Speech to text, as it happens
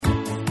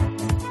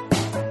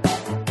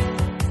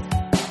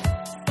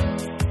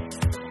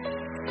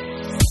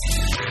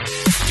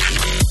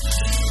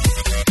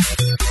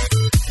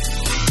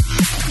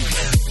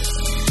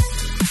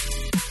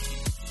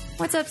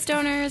What's up,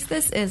 stoners?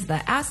 This is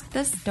the Ask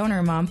the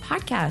Stoner Mom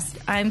podcast.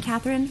 I'm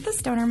Catherine, the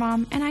Stoner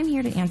Mom, and I'm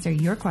here to answer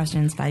your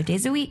questions 5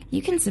 days a week.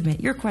 You can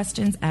submit your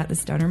questions at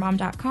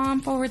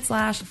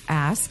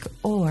thestonermom.com/ask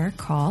or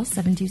call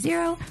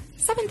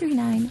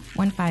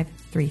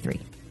 720-739-1533.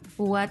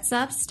 What's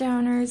up,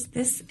 stoners?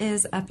 This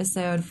is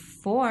episode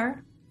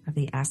 4 of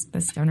the Ask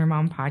the Stoner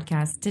Mom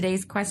podcast.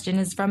 Today's question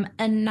is from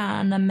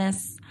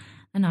Anonymous.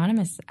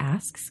 Anonymous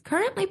asks,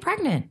 currently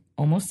pregnant,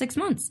 almost 6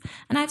 months,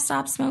 and I've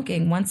stopped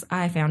smoking once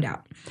I found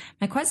out.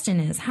 My question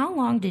is, how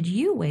long did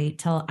you wait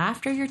till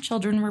after your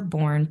children were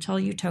born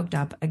till you toked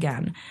up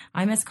again?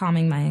 I miss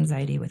calming my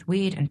anxiety with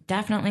weed and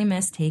definitely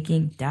miss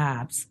taking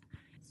dabs.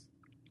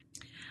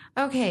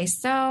 Okay,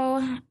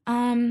 so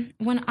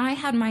when I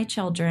had my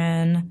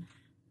children,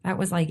 that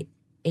was like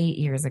 8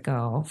 years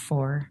ago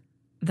for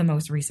the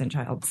most recent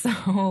child.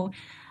 So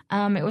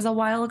it was a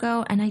while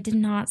ago, and I did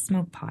not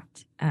smoke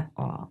pot at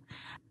all.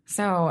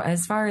 So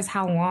as far as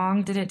how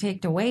long did it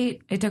take to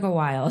wait, it took a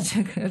while. It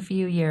took a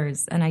few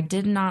years. And I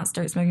did not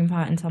start smoking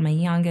pot until my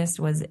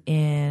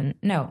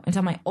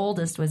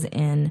oldest was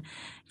in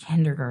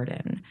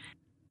kindergarten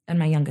and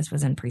my youngest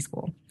was in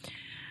preschool.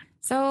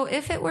 So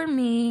if it were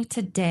me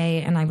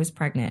today and I was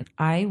pregnant,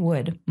 I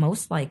would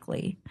most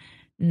likely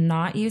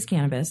not use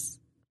cannabis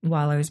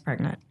while I was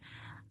pregnant.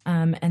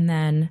 And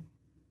then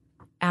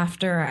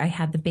after I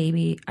had the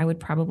baby, I would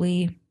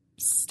probably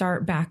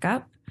start back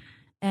up.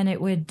 And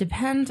it would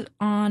depend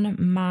on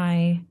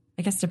my,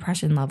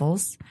 depression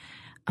levels.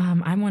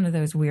 I'm one of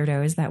those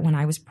weirdos that when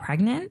I was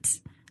pregnant,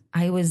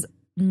 I was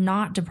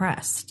not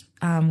depressed,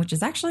 which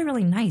is actually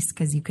really nice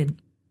because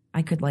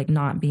I could like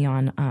not be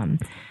on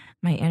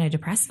my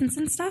antidepressants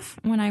and stuff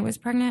when I was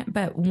pregnant.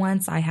 But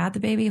once I had the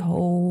baby,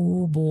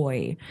 oh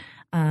boy,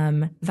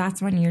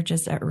 that's when you're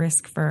just at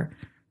risk for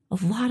a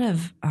lot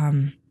of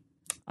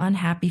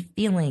unhappy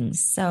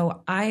feelings.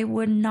 So I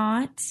would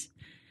not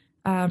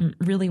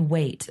really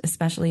wait,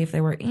 especially if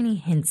there were any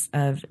hints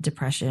of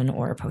depression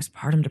or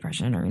postpartum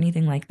depression or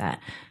anything like that.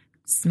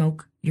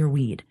 Smoke your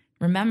weed.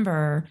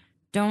 Remember,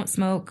 don't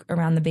smoke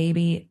around the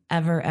baby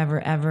ever,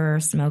 ever, ever.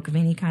 Smoke of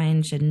any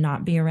kind should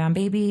not be around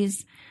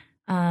babies.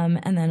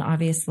 And then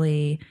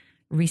obviously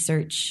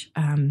research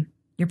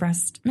your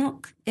breast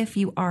milk if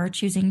you are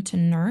choosing to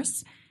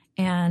nurse,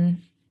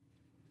 and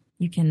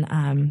you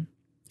can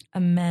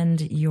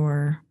amend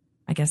your,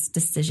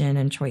 decision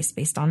and choice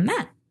based on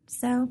that.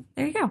 So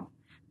there you go.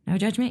 No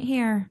judgment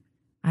here.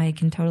 I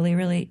can totally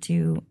relate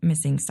to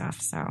missing stuff.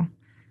 So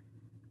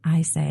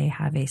I say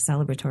have a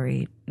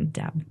celebratory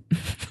dab.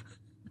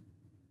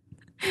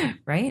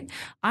 Right?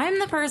 I'm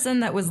the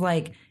person that was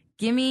like,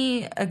 give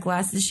me a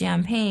glass of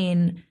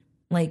champagne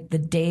like the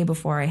day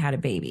before I had a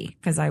baby.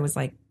 Because I was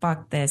like,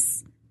 fuck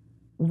this.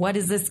 What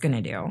is this going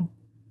to do?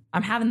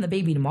 I'm having the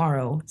baby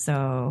tomorrow.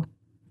 So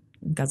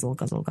guzzle,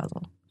 guzzle,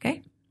 guzzle.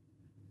 Okay?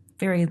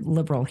 Very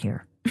liberal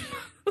here.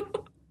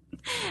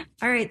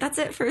 All right, that's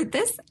it for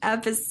this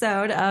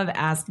episode of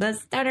Ask the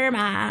Stoner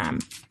Mom.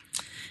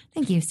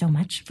 Thank you so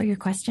much for your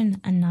question,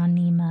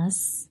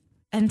 Anonymous.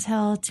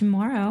 Until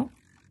tomorrow,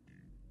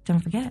 don't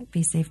forget,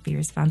 be safe, be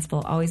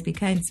responsible, always be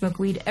kind, smoke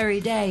weed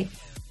every day,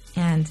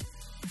 and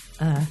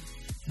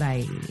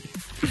bye.